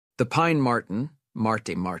The pine marten,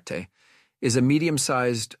 Marte, is a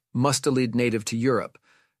medium-sized mustelid native to Europe,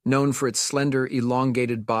 known for its slender,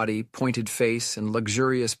 elongated body, pointed face, and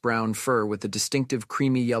luxurious brown fur with a distinctive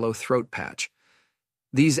creamy yellow throat patch.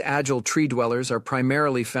 These agile tree dwellers are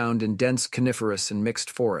primarily found in dense coniferous and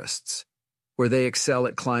mixed forests, where they excel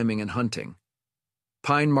at climbing and hunting.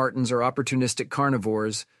 Pine martens are opportunistic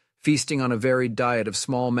carnivores, feasting on a varied diet of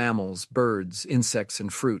small mammals, birds, insects,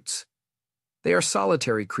 and fruits. They are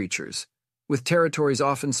solitary creatures, with territories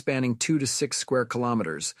often spanning 2 to 6 square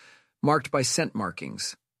kilometers, marked by scent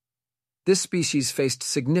markings. This species faced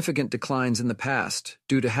significant declines in the past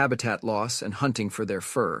due to habitat loss and hunting for their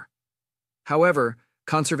fur. However,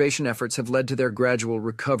 conservation efforts have led to their gradual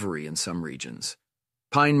recovery in some regions.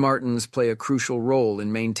 Pine martens play a crucial role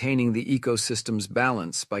in maintaining the ecosystem's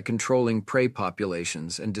balance by controlling prey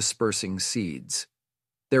populations and dispersing seeds.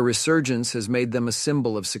 Their resurgence has made them a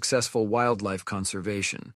symbol of successful wildlife conservation.